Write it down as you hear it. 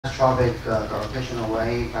anisotropic gravitational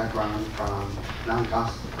wave background from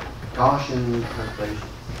non-Gaussian perturbations.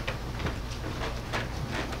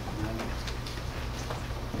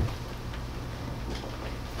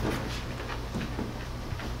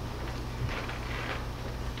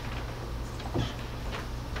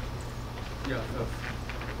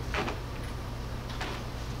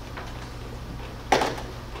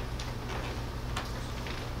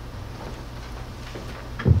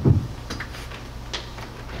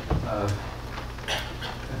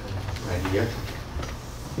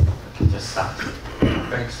 Just start.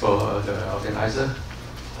 Thanks for the organizer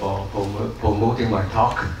for promoting my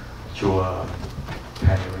talk to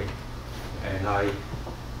Henry. And I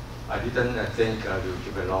didn't think I will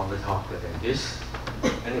give a longer talk than this.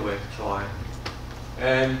 Anyway, try.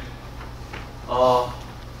 And full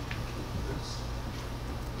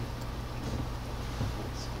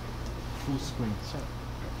screen.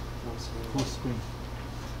 Full screen.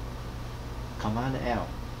 Command L.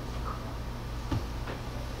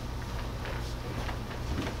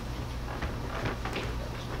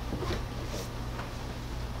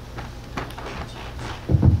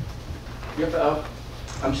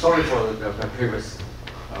 I'm sorry for the previous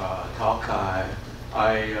talk.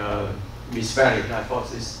 I misspelled it. I thought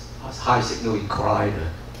this was high signal in collider.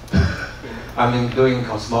 I'm doing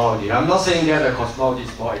cosmology. I'm not saying that the cosmology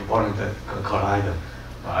is more important than collider.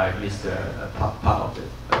 I missed part of the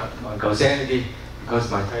non-Gaussianity because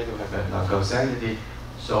my title has a non-Gaussianity.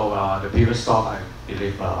 So the previous talk, I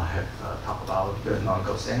believe, have talked about the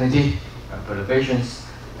non-Gaussianity and perturbations.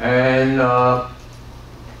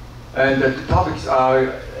 And the topics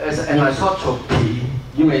are, as anisotropy,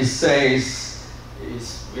 you may say is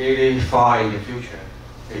really far in the future.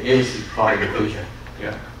 It is far in the future.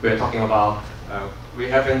 Yeah, we're talking about, we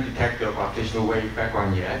haven't detected a gravitational wave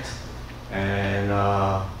background yet. And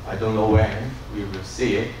I don't know when we will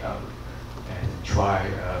see it, and try,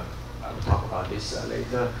 I will talk about this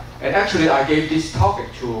later. And actually, I gave this topic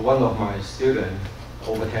to one of my students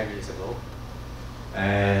over 10 years ago.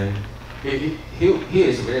 And he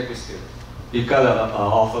is a very good student. He got an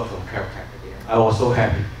offer from Caltech again. I was so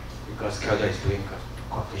happy because Caltech is doing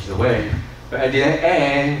gravitational wave. But at the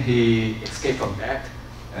end, he escaped from that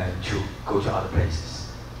and to go to other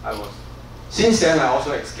places. Since then, I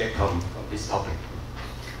also escaped from this topic.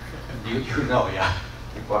 You know, yeah,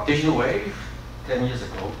 the gravitational wave 10 years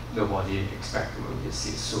ago, nobody expected we will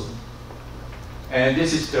see it soon. And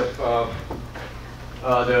this is the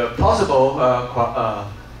possible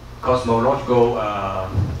cosmological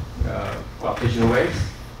gravitational waves.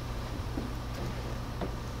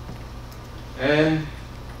 And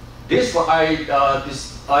this one I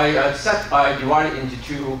divided into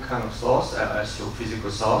two kind of source,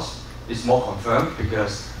 astrophysical source. It's more confirmed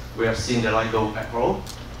because we have seen the light go macro,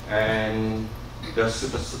 and the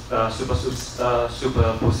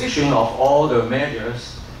superposition of all the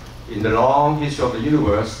measures in the long history of the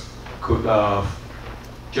universe could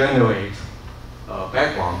generate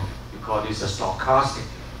background. Because it's a stochastic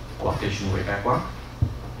gravitational wave background.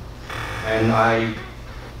 And I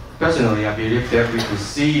personally, I believe that we could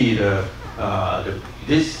see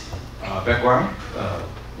this background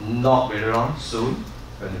not very long soon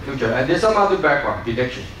in the future. And there's some other background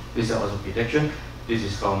prediction. This is also prediction. This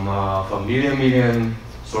is from million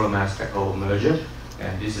solar mass black hole merger,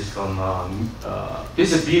 and this is from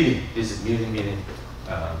this is billion. This is million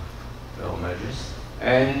black hole mergers.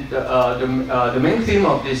 And the main theme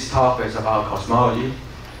of this talk is about cosmology,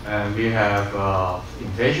 and we have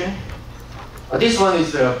inflation. This one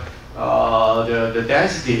is the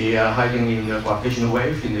density hiding in the gravitational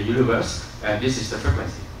wave in the universe, and this is the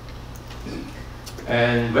frequency.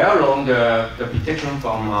 And well along the prediction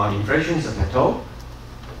from inflation is a plateau,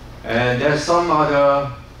 and there's some other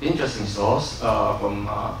interesting source from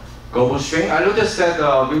global string. I noticed that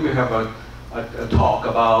we will have a talk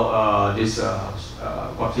about this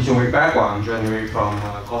gravitational wave background generated from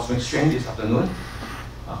cosmic string this afternoon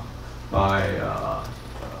by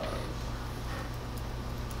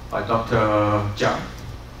Dr. Jiang.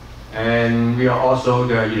 And we are also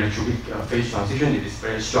the electropic phase transition. It is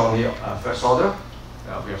very strongly first order.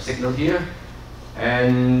 We have signal here.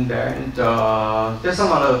 And then there's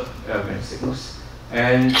some other signals.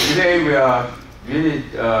 And today we are really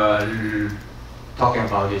talking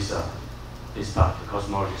about this part, the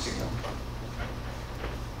cosmology signal.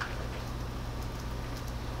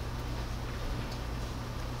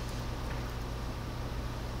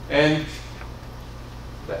 And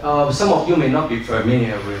some of you may not be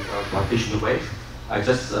familiar with gravitational wave. I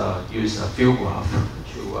just use a field graph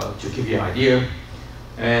to give you an idea.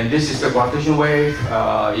 And this is the gravitational wave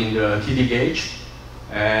in the TD gauge.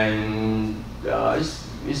 And it's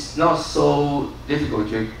it's not so difficult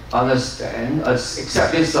to understand,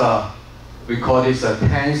 except this, we call this a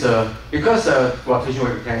tensor, because gravitational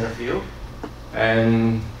wave is a tensor field,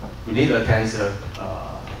 and we need a tensor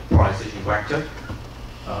polarization vector,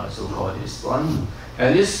 so called this one.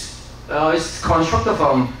 And this is constructed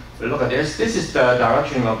from, look at this is the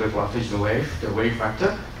direction of the gravitational wave, the wave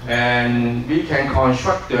vector, and we can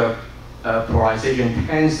construct the polarization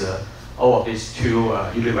tensor of these two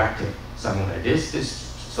unit vector, something like this. This is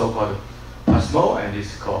so-called Cosmo, and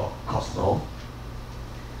this is called Cosmo.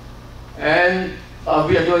 And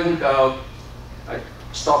we are doing a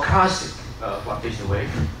stochastic gravitational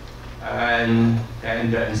wave, and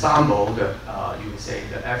the ensemble, you would say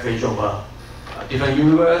the average over different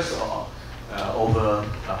universe or over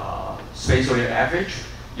spatial average.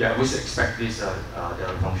 Yeah, we should expect this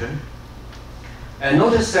delta function. And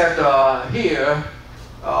notice that here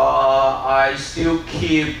I still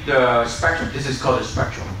keep the spectrum. This is called the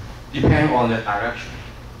spectrum, depending on the direction.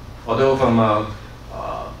 Although from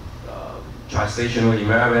translational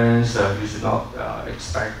invariance, you should not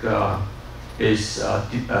expect is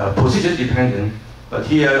position dependent. But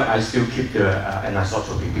here I still keep the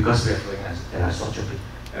anisotropy because we are doing anisotropy,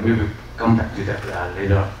 and we will come back to that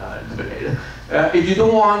later, a little bit later. If you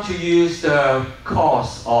don't want to use the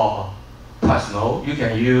cos or Cosmo, you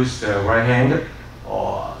can use the right-handed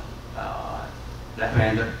or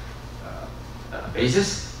left-handed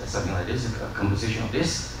basis, something like this, a composition of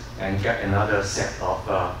this, and get another set of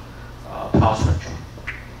power spectrum.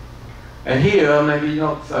 And here, maybe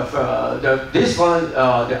not, this one,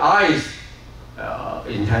 the I is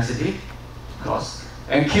intensity, of course,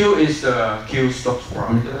 and Q is the Q Stokes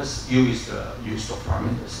parameters, U is the U Stokes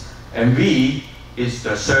parameters, and V is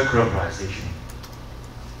the circular polarization.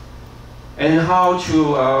 And how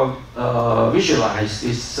to visualize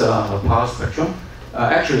this power spectrum?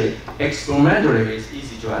 Actually, experimentally, it's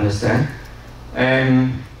easy to understand.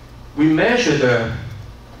 And we measure the,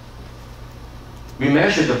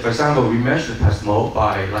 for example, we measure the Cosmo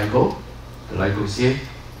by LIGO. The LIGO is here.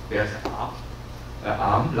 There's an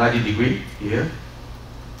arm, 90 degree here.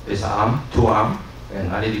 There's an arm, two arm, and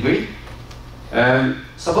 90 degree.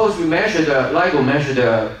 Suppose we measure the LIGO, measure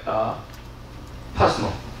the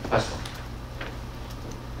Cosmo.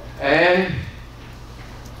 And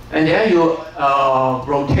then you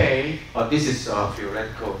rotate, this is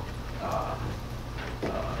theoretical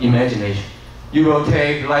imagination. You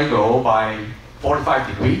rotate LIGO by 45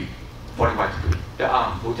 degree, the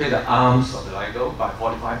arm, rotate the arms of the LIGO by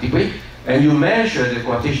 45 degree, and you measure the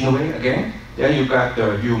gravitational wave again, then you got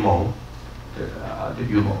the U mode, the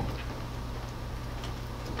U mode.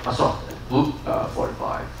 Sorry,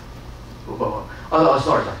 45.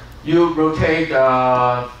 Sorry. You rotate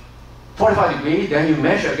 45 degrees, then you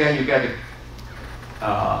measure again, you get the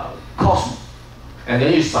Cosmo, and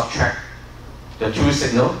then you subtract the two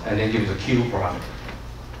signal, and then give the Q parameter.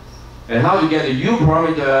 And how to get the U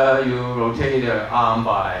parameter? You rotate the arm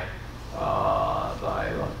by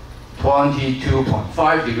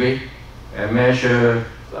 22.5 degrees, and measure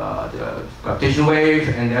the gravitational wave,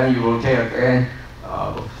 and then you rotate again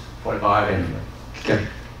 45 and get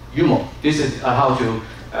U mode. This is how to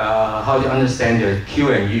understand the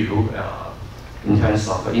Q and U in terms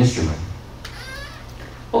of instrument.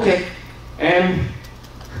 Okay, and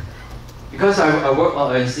because I worked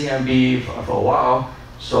on CMB for a while,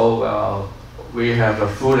 so we have a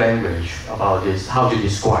full language about this, how to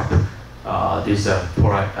describe this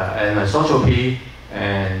anisotropy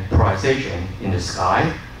and polarization in the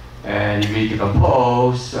sky. And we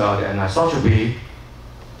decompose the anisotropy.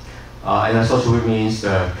 Anisotropy means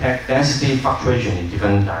the density fluctuation in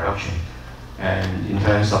different directions, and in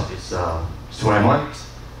terms of this ceramics.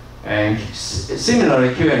 And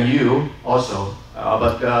similarly, Q and U also,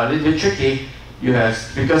 but a little bit tricky.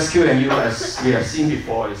 Because Q and U, as we have seen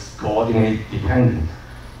before, is coordinate dependent.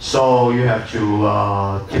 So you have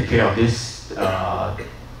to take care of this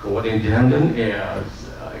coordinate dependent,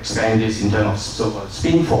 expand this in terms of so-called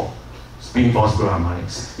spin force spin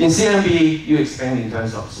harmonics. In CMB, you expand in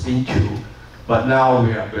terms of spin 2, but now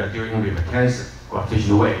we are dealing with a tensor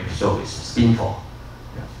gravitational wave, so it's spin 4.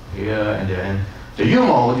 Yeah. Here and then the U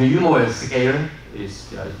mode is scalar,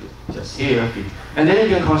 is just here, and then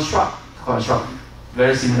you can construct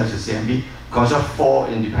very similar to CMB, construct 4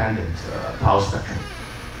 independent power spectrum.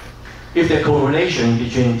 If the correlation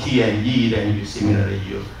between T and E, then you similarly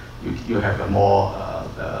you have a more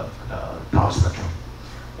power spectrum.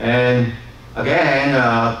 And again,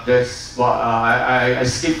 that's what I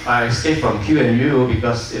skip from Q and U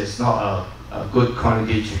because it's not a good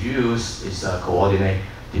quantity to use. It's coordinate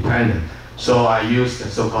dependent. So I use the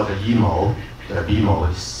so-called the E mode. The B mode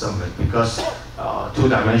is something because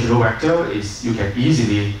two-dimensional vector is you can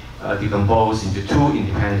easily decompose into two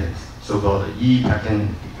independent, so-called E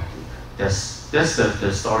pattern. That's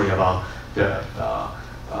the story about the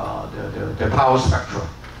power spectrum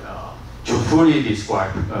to fully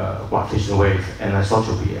describe gravitational wave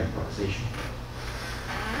anisotropy and polarization.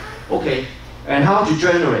 Okay, and how to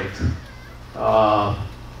generate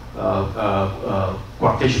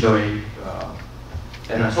gravitational wave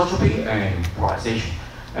anisotropy and polarization.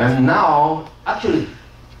 And now, actually,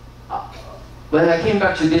 when I came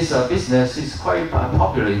back to this business, it's quite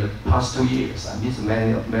popular in the past 2 years. I missed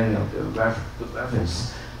many of the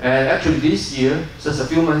reference. And actually this year, just a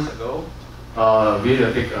few months ago, really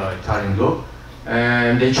a big Italian group,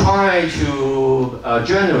 and they try to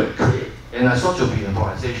create anisotropy and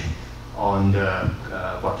polarization on the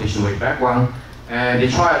gravitational wave background. And they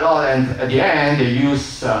try a lot, and at the end, they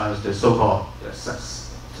use the so-called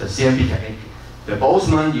the CMB technique, the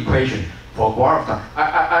Boltzmann equation for graviton.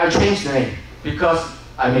 I changed the name because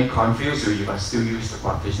I may confuse you if I still use the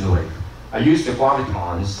gravitational wave. I use the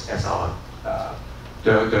gravitons as our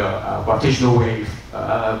the gravitational wave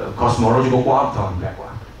cosmological graviton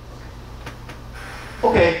background.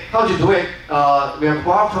 Okay, how to do it? We have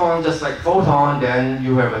graviton just like photon, then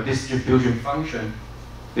you have a distribution function.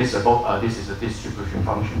 This is a distribution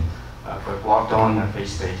function for graviton and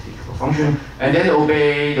phase-space distribution function, and then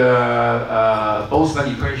obey the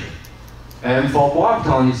Boltzmann equation. And for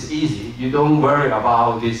graviton, it's easy. You don't worry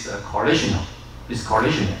about this collision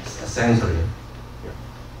essentially.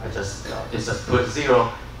 I just put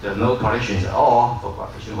zero. There are no collisions at all for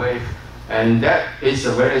gravitational wave, and that is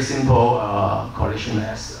a very simple collision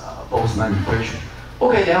as Boltzmann equation.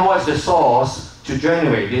 Okay, then what's the source to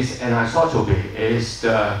generate this anisotropy? Is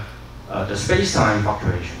the space-time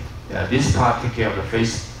fluctuation. This part takes care of the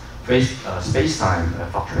space-time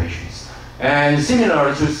fluctuations. And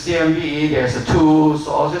similar to CMB, there's two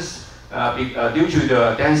sources due to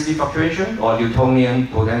the density fluctuation or Newtonian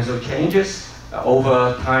potential changes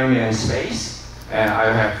over time and space. And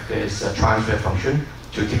I have this transfer function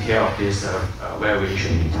to take care of this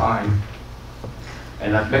variation in time.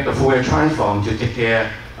 And I make a Fourier transform to take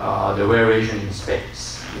care of the variation in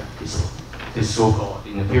space. Yeah, this so-called,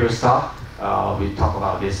 in the previous talk, we talk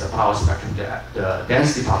about this power spectrum, the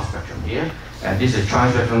density power spectrum here. And this is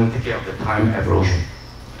transfer function to take care of the time evolution.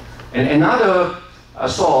 And another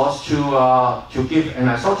source to give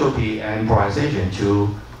anisotropy and polarization to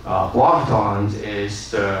gravitons is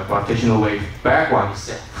the gravitational wave background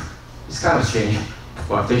itself. It's kind of strange.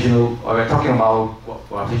 Gravitational, we're talking about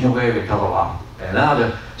gravitational wave, we talk about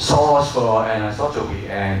another source for anisotropy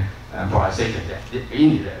and polarization.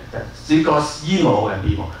 That's because EMO and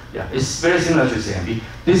BMO. Yeah, it's very similar to CMB.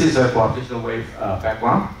 This is a gravitational wave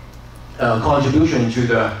background contribution to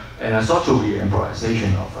the anisotropy and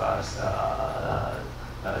polarization of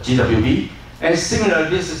GWB. And similar,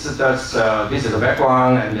 this is the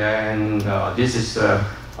background, and then this is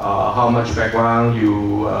how much background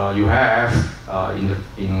you have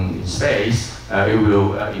in space. It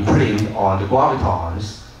will imprint on the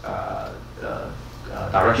gravitons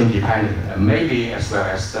direction dependent, and maybe as well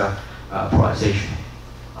as the polarization.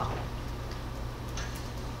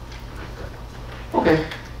 Okay,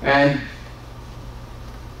 and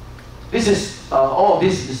this is all of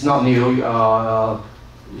this is not new.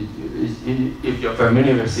 If you're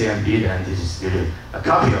familiar with CMB, then this is really a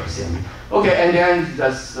copy of CMB. Okay, and then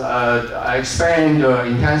I expand the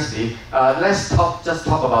intensity. Let's just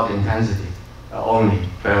talk about the intensity only.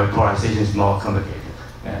 The polarization is more complicated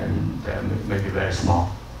and maybe very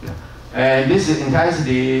small. Yeah. And this is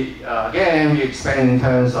intensity, again, we expand in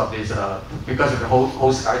terms of this, because of the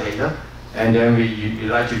whole sky data, and then we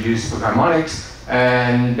like to use harmonics.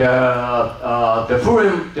 And the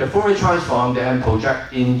Fourier transform then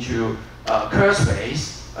project into curve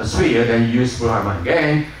space, a sphere, then use Fourier harmonic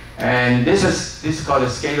again. And this is called a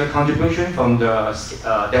scalar contribution from the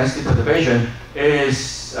density perturbation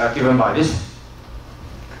is given by this one.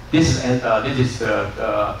 This is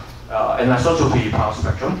the anisotropy power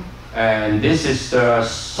spectrum, and this is the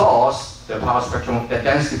source, the power spectrum, the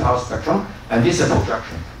density power spectrum, and this is a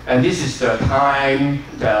projection. And this is the time,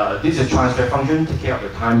 this is a transfer function to take care of the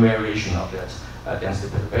time variation of the density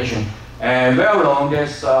perturbation. And very long,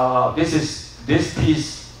 this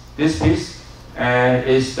piece, and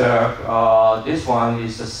is this one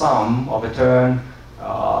is the sum of the term,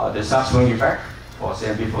 the subswing effect for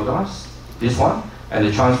CMB photons, this one, and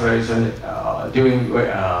the transformation during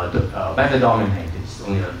the method dominant is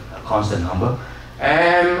only a constant number.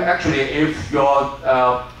 And actually, if your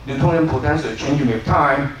Newtonian potential changing with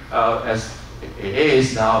time, as it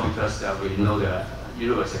is now, because we know the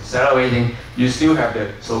universe is accelerating, you still have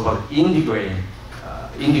the so-called integrating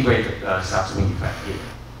integrated substring effect here.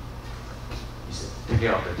 Take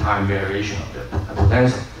care of the time variation of the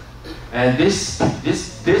potential. And this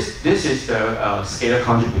is the scalar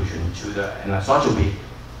contribution to the anisotropy.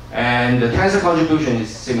 And the tensor contribution is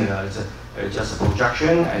similar. It's just a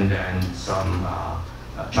projection and then some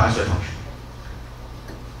transfer function.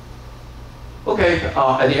 Okay,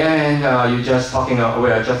 at the end, we are just talking about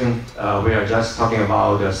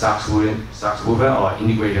the Sachs-Woofen or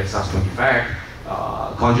integrated substring effect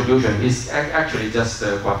contribution. Is actually just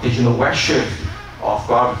the gravitational redshift of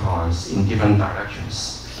gravitons in different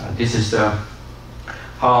directions. This is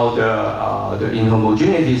how the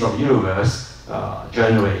inhomogeneities of universe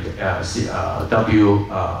generate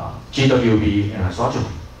GWB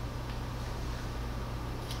anisotropy.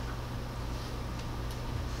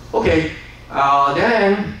 Okay,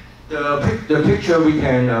 then the picture we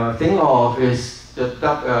can think of is the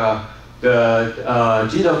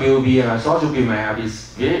GWB anisotropy map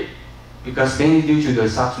is big because mainly due to the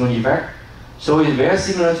substring effect. So it's very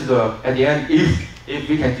similar to the, at the end, if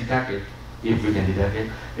we can detect it, it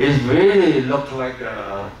really looks like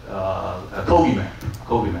a Kobe map.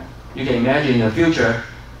 You can imagine in the future,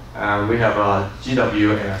 we have a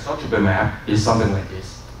GW anisotropy map is something like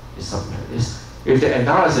this. If the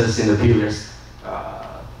analysis in the previous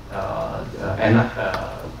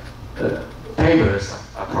papers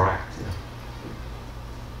are correct.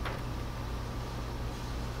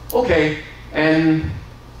 Okay, and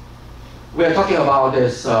we are talking about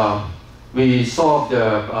this. We solved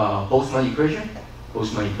the Boltzmann equation,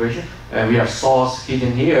 and we have source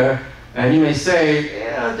hidden here. And you may say,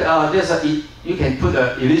 you can put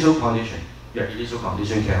an initial condition. Yeah, initial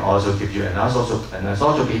condition can also give you an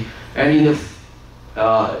anisotropy. And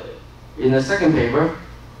in the second paper,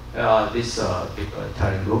 this big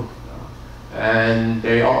Italian group, and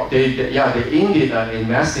they indeed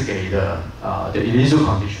investigate the initial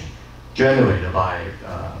condition generated by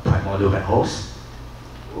primordial black holes.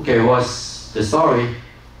 Okay, what's the story?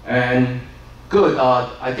 And good.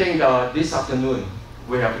 I think this afternoon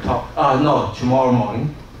we have to talk. Tomorrow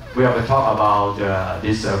morning we have to talk about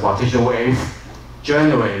this gravitational wave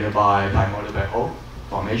generated by primordial black hole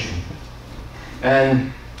formation,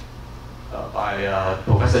 and by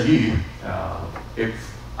Professor Yu. If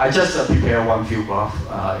I just prepare one few graph,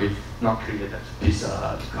 if not clear, that please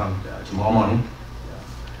come tomorrow morning.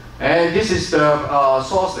 And this is the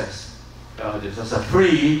sourceless. This is a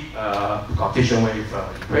free Cartesian wave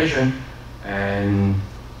equation, and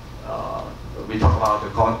we talk about the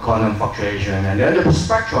quantum fluctuation, and then the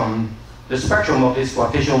spectrum of this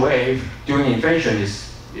Cartesian wave during inflation is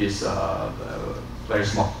very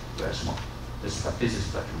small. This is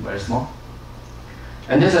spectrum very small,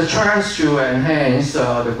 and there's a chance to enhance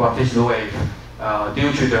the gravitational wave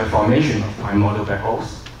due to the formation of primordial black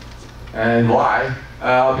holes. And why?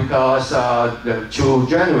 Because to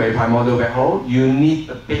generate primordial black hole, you need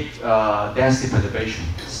a big density perturbation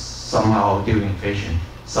somehow during inflation,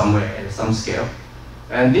 somewhere at some scale.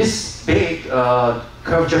 And this big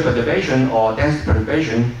curvature perturbation or density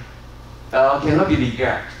perturbation cannot be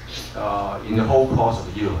negated in the whole course of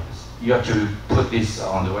the universe. You have to put this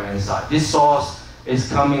on the right-hand side. This source is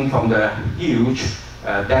coming from the huge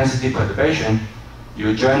density perturbation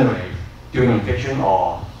you generate during inflation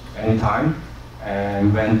or any time.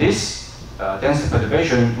 And when this density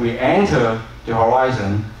perturbation will enter the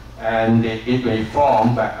horizon, and it may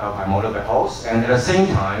form primordial black holes, and at the same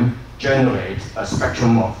time generate a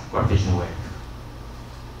spectrum of gravitational wave.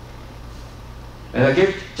 And I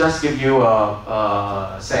just give you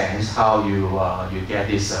a sense how you get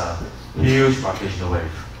this huge gravitational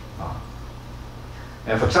wave.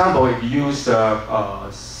 And for example, if you use the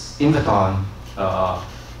inverton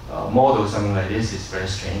model, something like this is very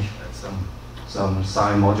strange. Some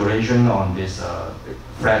sign modulation on this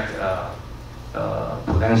flat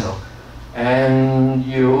potential, and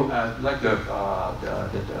you like the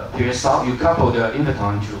previous talk, you couple the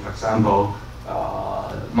inverton to, for example,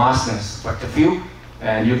 massless vector field,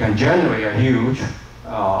 and you can generate a huge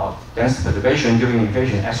density perturbation during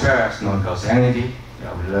inflation as well as non-Gaussianity.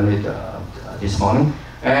 We learned it this morning,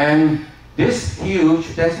 and this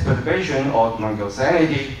huge density perturbation or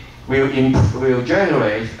non-Gaussianity will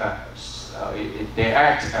generate. They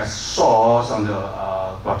act as source on the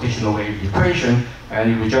gravitational wave equation, and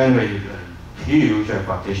it will generate a huge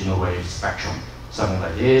gravitational wave spectrum. Something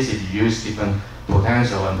like this. If you use different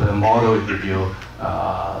potential and put a model, it gives you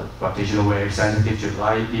gravitational wave sensitive to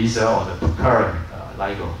light laser or the current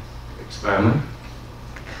LIGO experiment.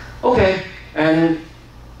 Okay, and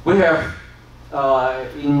we have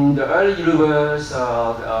in the early universe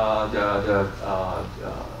the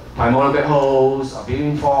primordial black holes are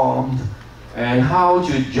being formed. and how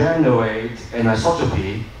to generate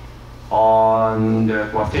anisotropy on the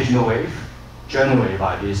gravitational wave generated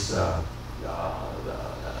by this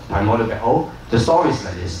primordial black hole. The story is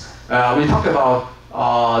like this. We talk about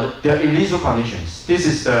the initial conditions. This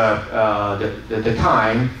is the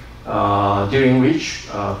time during which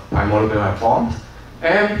primordial black hole formed.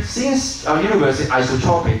 And since our universe is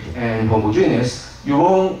isotropic and homogeneous, you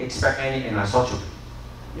won't expect any anisotropy.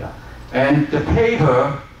 Yeah. And the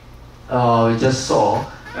paper we just saw,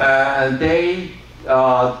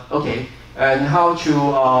 okay, and how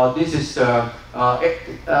to, this is the,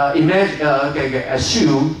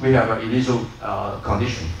 assume we have an initial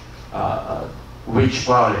condition which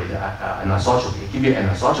violate anisotropy, give you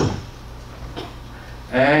anisotropy.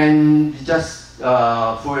 And just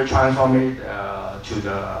Fourier transform it to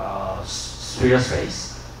the sphere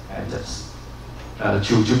space, and just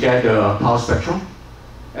to get the power spectrum.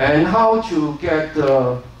 And how to get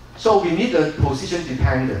the, so we need a position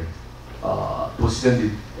dependent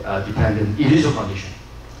initial condition.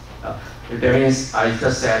 That means I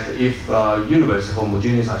just said if universe is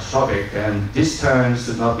homogeneous isotropic, then this term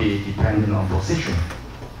should not be dependent on position.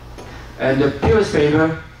 And the previous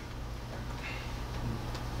paper,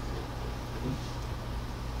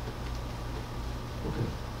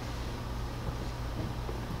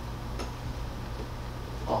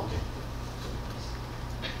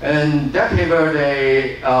 and that paper,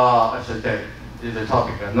 the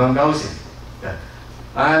topic, non-Gaussian. Yeah.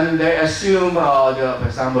 And they assume, for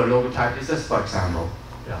example, local type pieces, for example.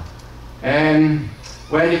 Yeah. And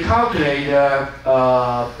when they calculate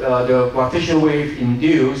the gravitational wave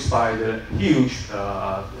induced by the huge,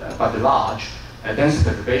 but the large density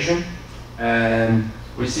perturbation, and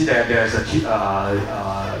we see that there's a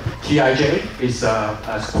Tij is a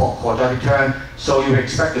quadratic term, so you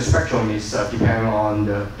expect the spectrum is depending on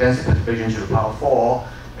the density perturbation to the power 4,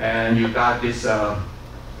 and you got this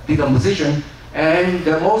decomposition. And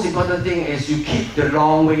the most important thing is you keep the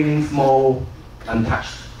long wavelength mode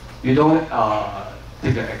untouched. You don't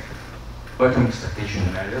take the working expectation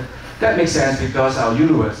value. That makes sense because our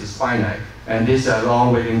universe is finite, and this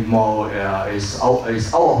long wavelength mode is our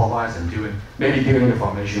horizon maybe during the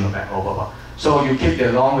formation of that overlap. So you keep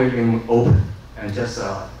the long wavelength open and just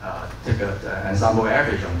take an ensemble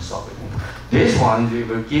average on the short wavelength. This one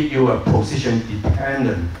will give you a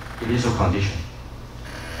position-dependent initial condition,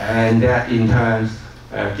 and that in turn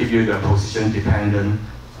give you the position-dependent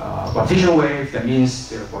gravitational wave. That means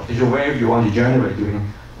the gravitational wave you want to generate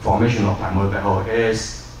during formation of primordial black hole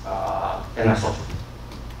is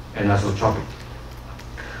anisotropic.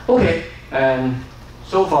 Okay, and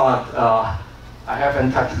so far I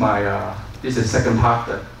haven't touched my. This is the second part.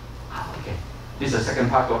 Okay, this is the second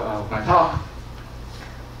part of my talk.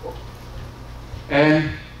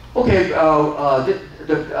 And okay,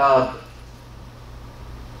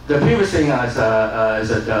 the previous thing is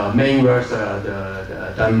the main work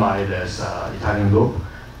done by this Italian group,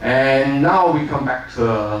 and now we come back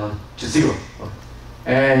to zero,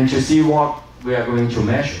 and to see what we are going to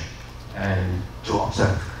measure and to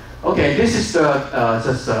observe. Okay, this is the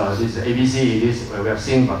this is ABC. This we have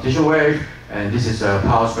seen gravitational wave, and this is a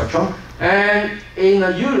power spectrum. And in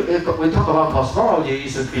we talk about cosmology, it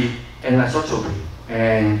should be anisotropy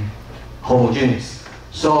and homogeneous.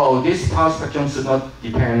 So this power spectrum should not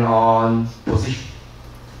depend on position,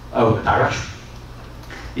 direction.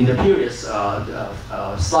 In the previous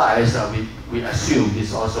slides, we assume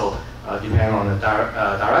this also depends on the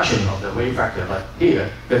direction of the wave vector. But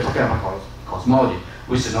here we're talking about cosmology.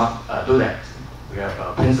 We should not do that. We have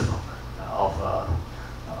a principle of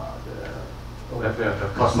we have the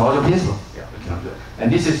cosmology principle. Yeah, we cannot do it.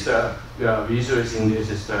 And this is the visualizing. This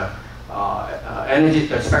is the energy,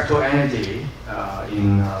 the spectral energy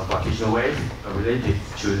in gravitational wave related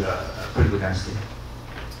to the critical density.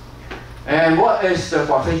 And what is the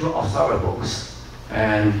gravitational observables?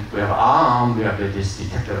 And we have arm, we have this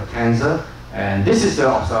detector of tensor, and this is the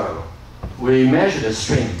observable. We measure the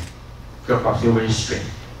string, the gravitational wave string,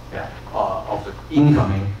 yeah, of the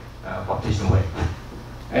incoming gravitational wave.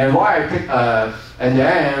 And why I pick, and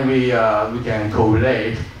then we can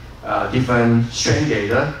correlate different strain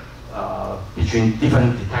data between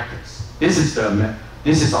different detectors. This is observable.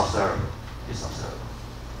 This is observable,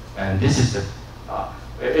 and this is the.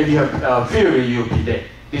 If you have theory, you predict.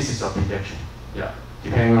 This is a prediction. Yeah,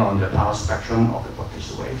 depending on the power spectrum of the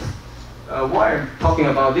gravitational wave. Why I'm talking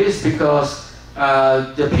about this? Because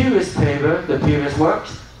the previous paper, the previous work,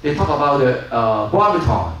 they talk about the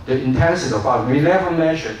graviton, the intensity of graviton. We never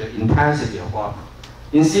measure the intensity of graviton.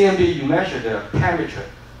 In CMB, you measure the temperature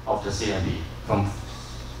of the CMB from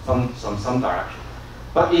some direction.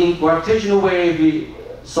 But in gravitational wave,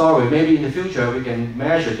 sorry, maybe in the future we can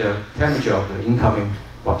measure the temperature of the incoming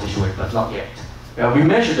gravitational wave, but not yet. We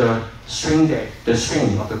measure the string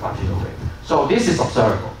of the gravitational wave. So this is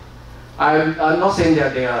observable. I'm not saying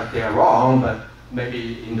that they are wrong, but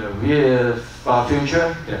maybe in the real far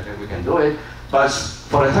future that we can do it. But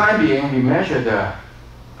for the time being, we measure the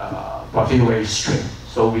gravitational wave string.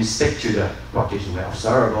 So we stick to the gravitational wave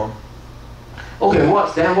observable. Okay,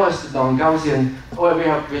 what's the non-Gaussian? Well,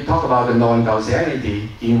 we talk about the non-Gaussianity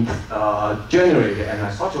in generated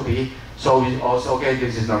anisotropy. So we also, okay,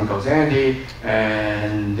 this is non-Gaussianity,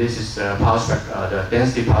 and this is the the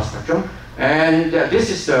density power spectrum, and this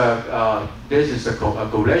is the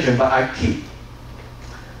correlation. But I keep.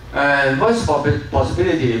 And one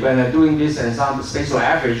possibility when doing this ensemble spatial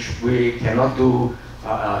average, we cannot do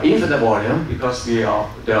infinite volume because the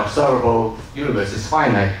observable universe is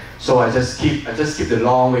finite. So I just keep the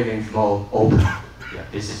long wavelength mode open. Yeah,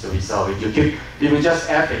 this is the result. If you just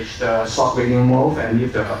average the short wavelength mode and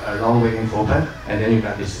leave the long wavelength open, and then you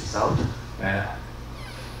got this result. Yeah,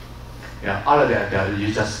 other than that,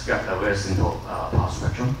 you just got a very simple power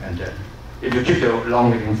spectrum, and then if you keep the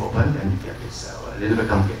long wavelength open, then you get this a little bit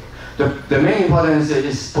complicated. The main importance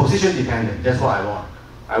is position dependent. That's what I want.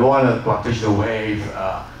 I want a gravitational wave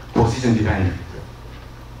position dependent.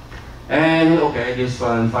 And okay, this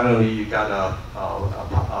one, finally you got a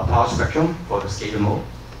power spectrum for the scalar mode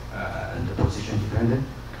and the position dependent.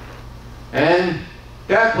 And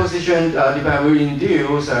that position dependent will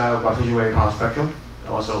induce a gravitational wave power spectrum,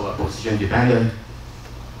 also position dependent.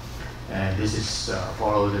 And this is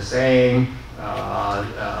follow the same,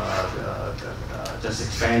 just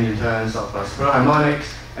expand in terms of spiral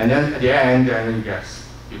harmonics, and then at the end, then you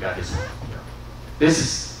got this one. This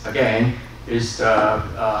is again is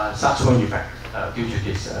the subsequent effect due to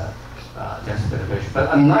this density perturbation. But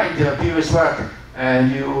unlike the previous work,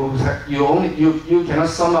 and you cannot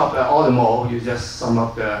sum up all the mode, you just sum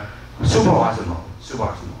up the supervisor mode.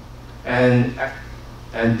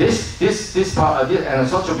 And this part this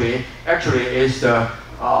anisotropy actually is the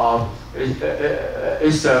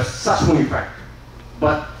subsequent effect,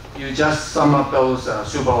 but you just sum up those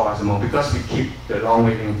supervisor mode because we keep the long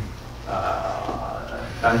wavelength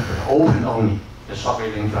open only. The short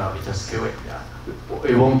wavelength we just kill it. Yeah.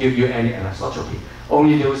 It won't give you any anisotropy.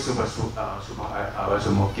 Only those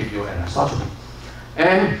supervisor mode give you anisotropy.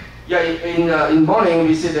 And yeah, in morning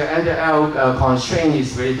we see the NTHU constraint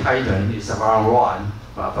is very tightened. It's around 1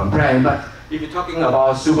 from Planck. But if you're talking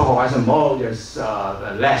about supervisor mode, there's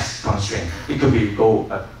less constraint. It could be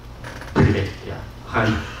pretty big. Yeah,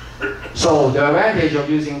 100. So the advantage of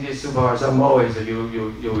using this supervisor mode is that you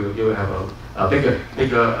have a bigger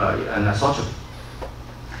anisotropy.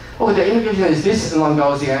 Okay, the implication is this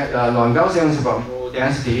non-Gaussian supermode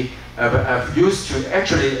density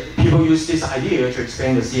people use this idea to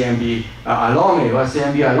explain the CMB anomaly. Well,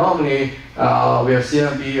 CMB anomaly, we have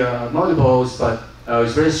CMB multiples, but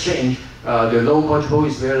it's very strange. The low quadrupole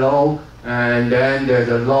is very low, and then there's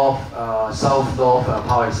a self-law of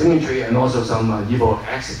power asymmetry, and also some evil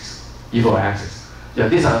axis. Yeah,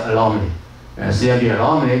 these are anomaly, CMB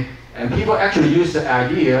anomaly, and people actually use the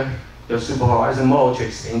idea, the supervisor mode, to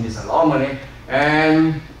explain this anomaly.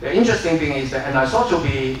 And the interesting thing is that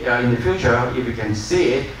anisotropy in the future, if you can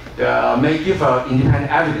see it, may give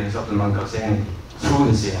independent evidence of the non-Gaussianity through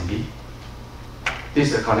the CMB.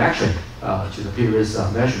 This is a connection to the previous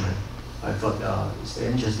measurement. I thought it's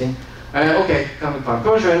very interesting. Okay, coming to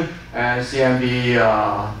conclusion, CMB,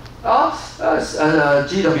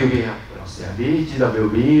 GWB, CMB,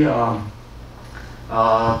 GWB,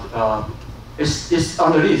 it's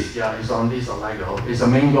on the list. Yeah, it's on the list of likelihood. It's a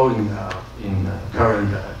main goal in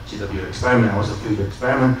current GW experiment, also future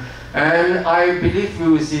experiment. And I believe we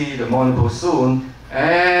will see the multiple soon.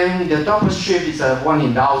 And the Doppler shift is a 1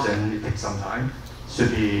 in 1,000. It takes some time.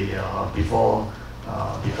 Should be before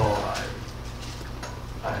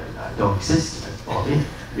I don't exist, probably.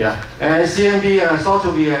 Yeah. And CMB and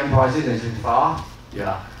anisotropy and polarization is far.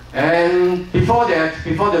 Yeah. And before that,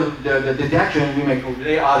 before the detection, we may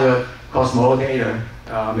correlate other Cosmology data,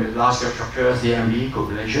 large scale structure, CMB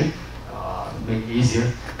correlation, make it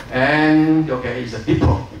easier. And okay, it's a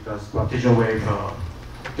dipole because gravitational wave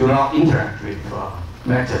do not interact with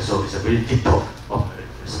matter, so it's a very dipole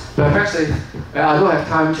operators. But actually, I don't have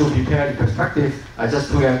time to prepare the perspective. I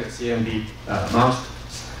just put out the CMB mouse.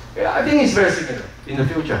 I think it's very similar in the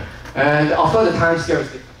future. And after the time scale,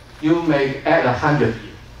 you may add 100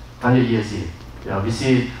 years here. Yeah, we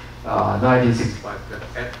see 1965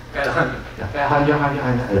 at 100. Yeah,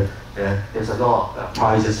 100. There's a lot of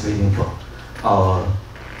prizes waiting for our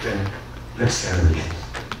next generation.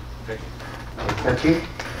 Thank you.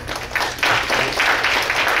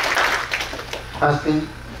 Question?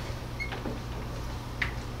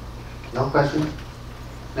 No question?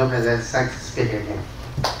 No, but that's thanks for speaking again.